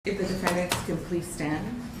If the defendants can please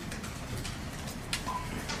stand.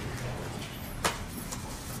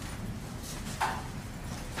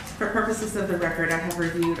 For purposes of the record, I have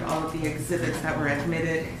reviewed all of the exhibits that were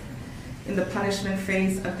admitted. In the punishment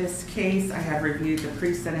phase of this case, I have reviewed the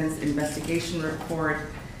pre-sentence investigation report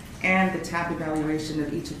and the TAP evaluation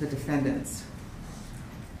of each of the defendants.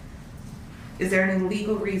 Is there any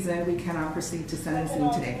legal reason we cannot proceed to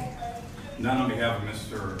sentencing today? None on behalf of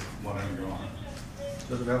Mr. Moreno, Your Honor.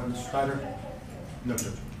 Does it have Mr. Schneider? No,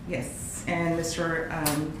 Judge. Yes, and Mr.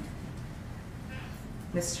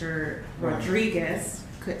 Rodriguez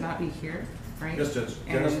could not be here, right? Yes, Judge.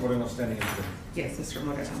 Dennis Moreno standing in today. Yes, Mr.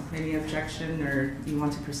 Moreno. Any objection, or do you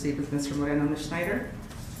want to proceed with Mr. Moreno, Ms. Schneider?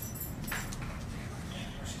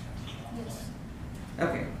 Yes.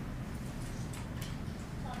 Okay.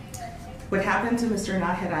 What happened to Mr.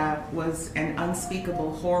 Nájera was an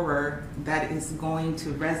unspeakable horror that is going to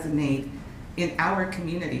resonate in our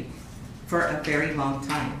community for a very long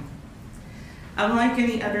time. Unlike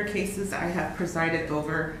any other cases I have presided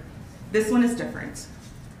over, this one is different.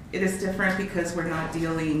 It is different because we're not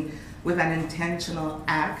dealing with an intentional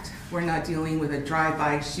act. We're not dealing with a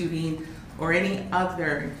drive-by shooting or any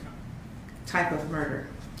other type of murder.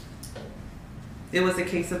 It was a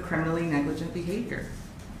case of criminally negligent behavior.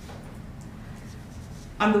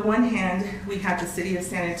 On the one hand, we had the City of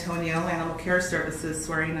San Antonio Animal Care Services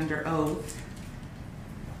swearing under oath,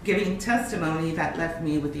 giving testimony that left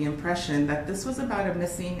me with the impression that this was about a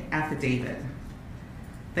missing affidavit,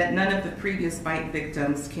 that none of the previous bite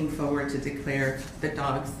victims came forward to declare the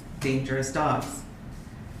dogs dangerous dogs.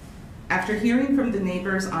 After hearing from the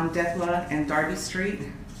neighbors on Velia and Darby Street,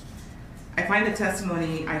 I find the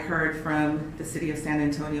testimony I heard from the City of San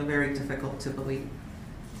Antonio very difficult to believe.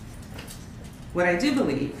 What I do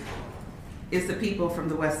believe is the people from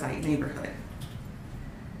the West Side neighborhood.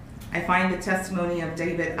 I find the testimony of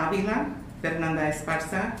David Avila, Fernanda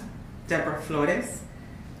Esparza, Deborah Flores,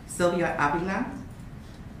 Sylvia Avila,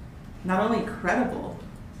 not only credible,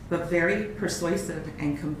 but very persuasive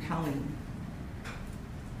and compelling.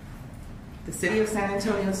 The City of San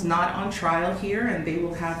Antonio is not on trial here, and they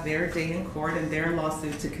will have their day in court and their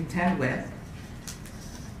lawsuit to contend with.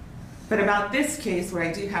 But about this case, what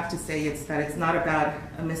I do have to say is that it's not about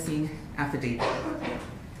a missing affidavit.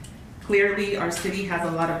 Clearly, our city has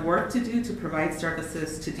a lot of work to do to provide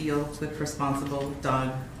services to deal with responsible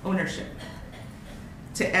dog ownership.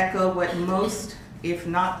 To echo what most, if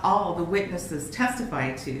not all, the witnesses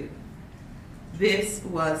testified to, this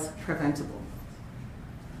was preventable.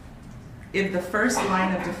 If the first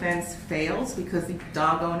line of defense fails because the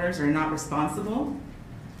dog owners are not responsible,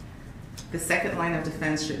 the second line of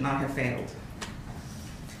defense should not have failed.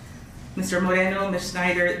 Mr. Moreno, Ms.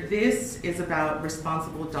 Schneider, this is about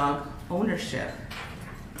responsible dog ownership.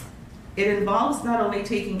 It involves not only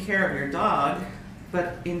taking care of your dog,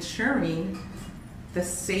 but ensuring the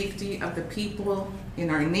safety of the people in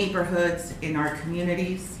our neighborhoods, in our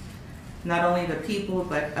communities, not only the people,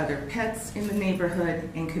 but other pets in the neighborhood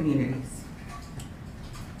and communities.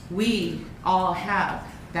 We all have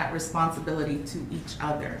that responsibility to each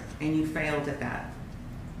other, and you failed at that.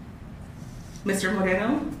 Mr.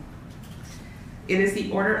 Moreno, it is the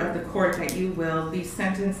order of the court that you will be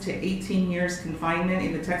sentenced to 18 years confinement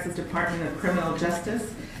in the Texas Department of Criminal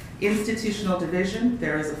Justice, Institutional Division.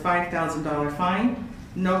 There is a $5,000 fine,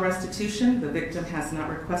 no restitution. The victim has not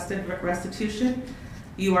requested restitution.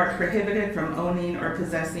 You are prohibited from owning or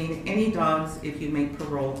possessing any dogs if you make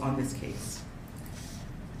parole on this case.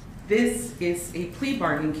 This is a plea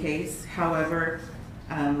bargain case. However,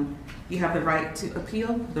 you have the right to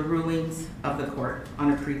appeal the rulings of the court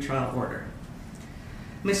on a pretrial order.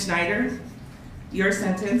 Ms. Schneider, your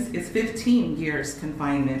sentence is 15 years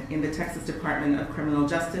confinement in the Texas Department of Criminal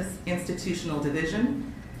Justice, Institutional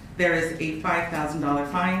Division. There is a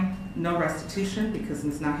 $5,000 fine, no restitution because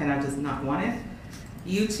Ms. Nájera does not want it.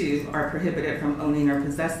 You too are prohibited from owning or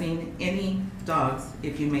possessing any dogs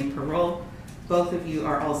if you make parole. Both of you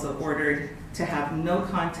are also ordered to have no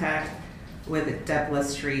contact with Velia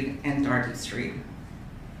Street and Darby Street.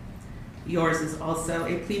 Yours is also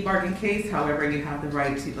a plea bargain case. However, you have the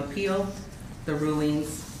right to appeal the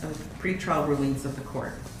rulings, pretrial rulings of the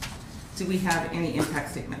court. Do we have any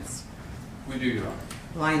impact statements? We do, Your Honor.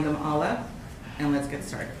 Line them all up, and let's get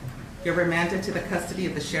started. You're remanded to the custody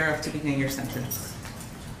of the sheriff to begin your sentence.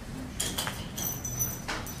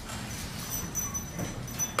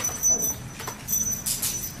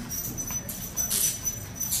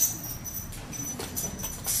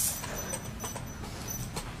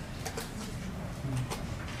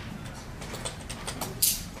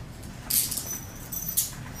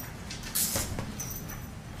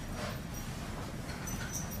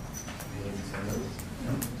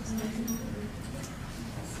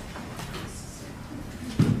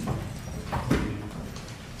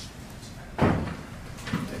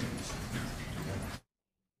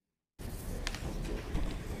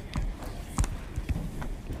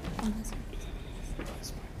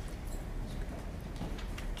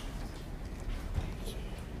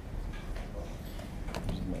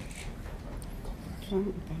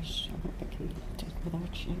 Oh gosh, I hope I can do it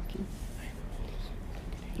without shaking.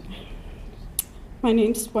 My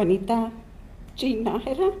name's Juanita G.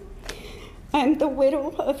 Nájera. I'm the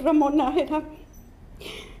widow of Ramon Nájera.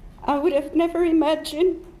 I would have never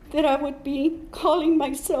imagined that I would be calling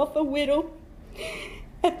myself a widow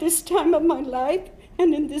at this time of my life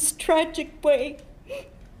and in this tragic way.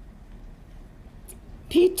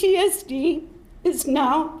 PTSD is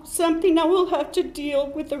now something I will have to deal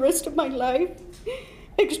with the rest of my life.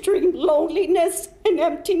 Extreme loneliness and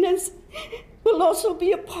emptiness will also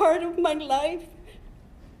be a part of my life.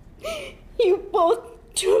 You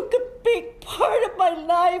both took a big part of my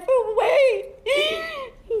life away.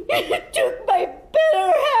 You took my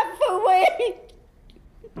better half away.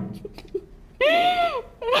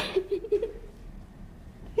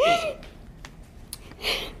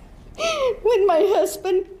 When my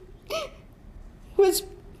husband was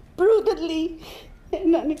brutally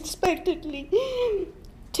and unexpectedly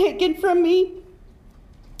taken from me,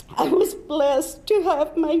 I was blessed to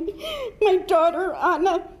have my daughter,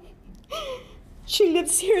 Ana. She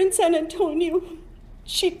lives here in San Antonio.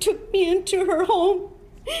 She took me into her home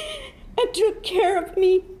and took care of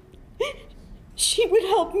me. She would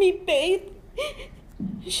help me bathe.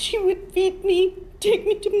 She would feed me, take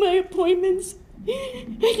me to my appointments.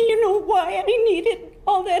 And you know why I needed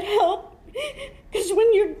all that help? Because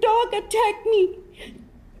when your dog attacked me,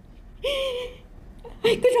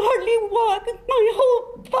 I could hardly walk. My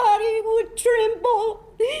whole body would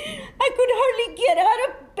tremble. I could hardly get out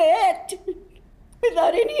of bed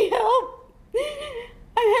without any help.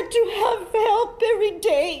 I had to have help every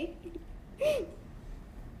day.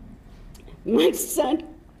 My son,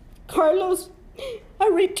 Carlos,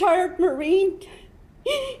 a retired Marine,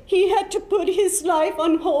 he had to put his life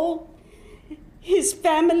on hold. His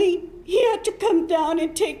family, he had to come down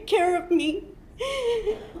and take care of me.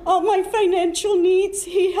 All my financial needs,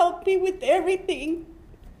 he helped me with everything.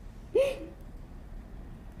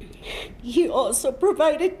 He also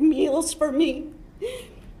provided meals for me.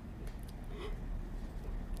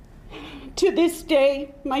 To this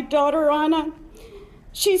day, my daughter Ana,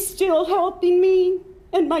 she's still helping me.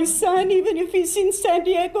 And my son, even if he's in San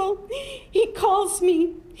Diego, he calls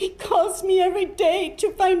me. He calls me every day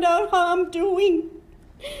to find out how I'm doing.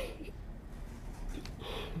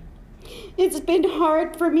 It's been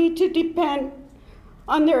hard for me to depend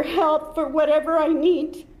on their help for whatever I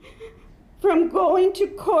need, from going to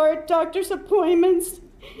court, doctor's appointments,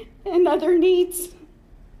 and other needs.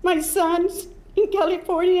 My son's in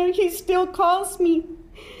California, he still calls me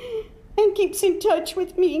and keeps in touch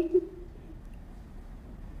with me.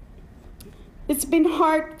 It's been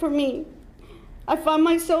hard for me. I found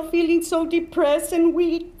myself feeling so depressed and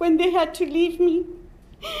weak when they had to leave me.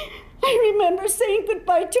 I remember saying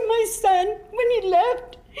goodbye to my son when he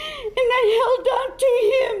left, and I held on to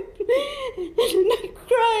him, and I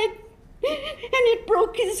cried, and it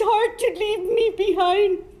broke his heart to leave me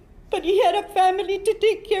behind. But he had a family to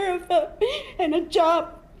take care of and a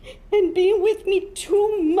job, and being with me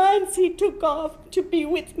 2 months he took off to be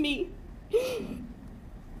with me.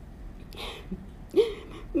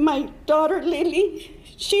 My daughter Lily,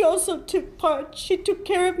 she also took part. She took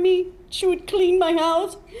care of me. She would clean my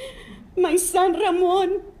house. My son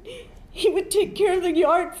Ramon, he would take care of the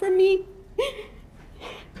yard for me.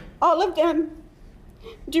 All of them,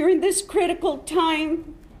 during this critical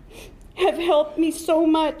time, have helped me so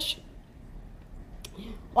much.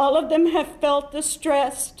 All of them have felt the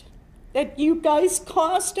stress that you guys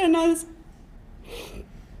caused on us.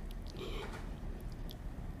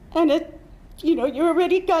 And you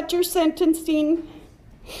already got your sentencing,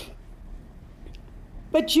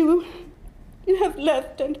 but you have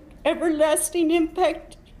left an everlasting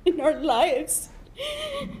impact in our lives.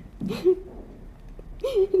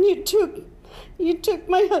 You took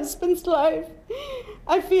my husband's life.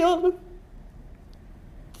 I feel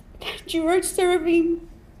that you are serving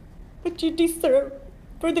what you deserve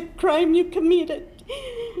for the crime you committed.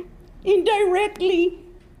 Indirectly,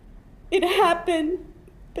 it happened,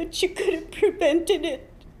 but you could have prevented it.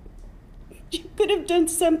 You could have done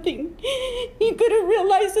something. You could have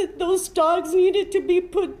realized that those dogs needed to be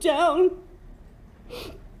put down.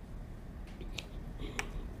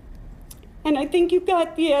 And I think you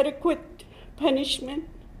got the adequate punishment.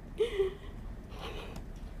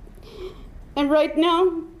 And right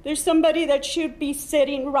now, there's somebody that should be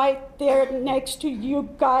sitting right there next to you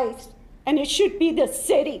guys. And it should be the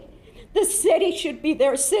city. The city should be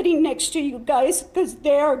there sitting next to you guys because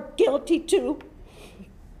they are guilty too.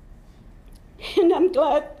 And I'm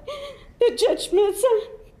glad Judge Meza,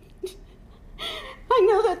 I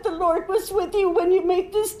know that the Lord was with you when you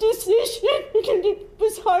made this decision, and it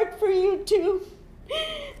was hard for you too.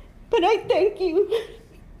 But I thank you.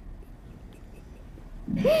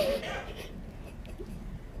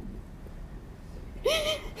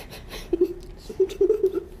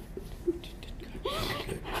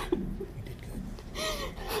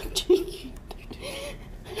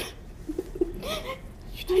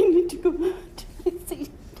 I need to go out.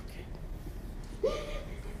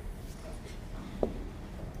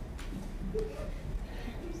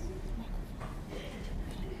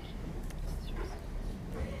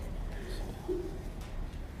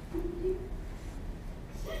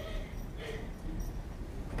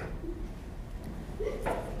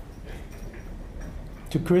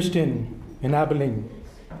 To Christian in Abilene,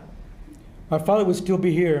 my father would still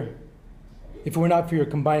be here if it were not for your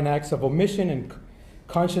combined acts of omission and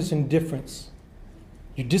conscious indifference.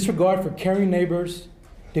 Your disregard for caring neighbors,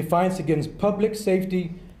 defiance against public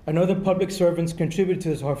safety, and other public servants contributed to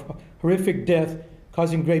this horrific death,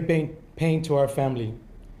 causing great pain to our family.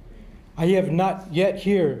 I have not yet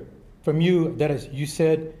heard from you that, as you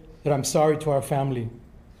said, that I'm sorry to our family.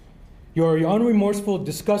 You are unremorseful,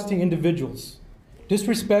 disgusting individuals.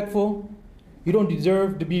 Disrespectful, you don't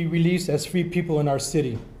deserve to be released as free people in our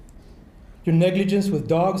city. Your negligence with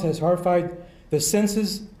dogs has horrified the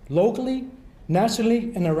senses locally,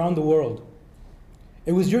 nationally, and around the world.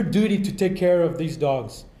 It was your duty to take care of these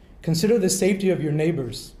dogs. Consider the safety of your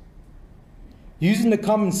neighbors. Using the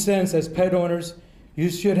common sense as pet owners, you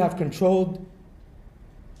should have controlled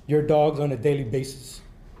your dogs on a daily basis.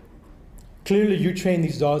 Clearly, you trained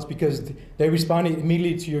these dogs because they responded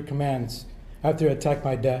immediately to your commands after you attacked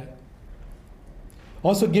my dad.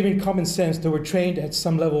 Also, given common sense, they were trained at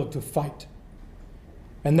some level to fight.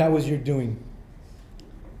 And that was your doing.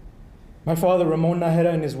 My father, Ramon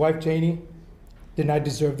Najera, and his wife, Janie, did not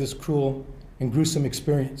deserve this cruel and gruesome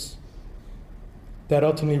experience that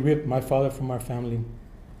ultimately ripped my father from our family.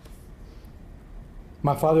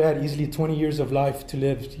 My father had easily 20 years of life to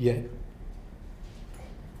live yet.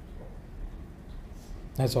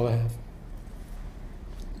 That's all I have.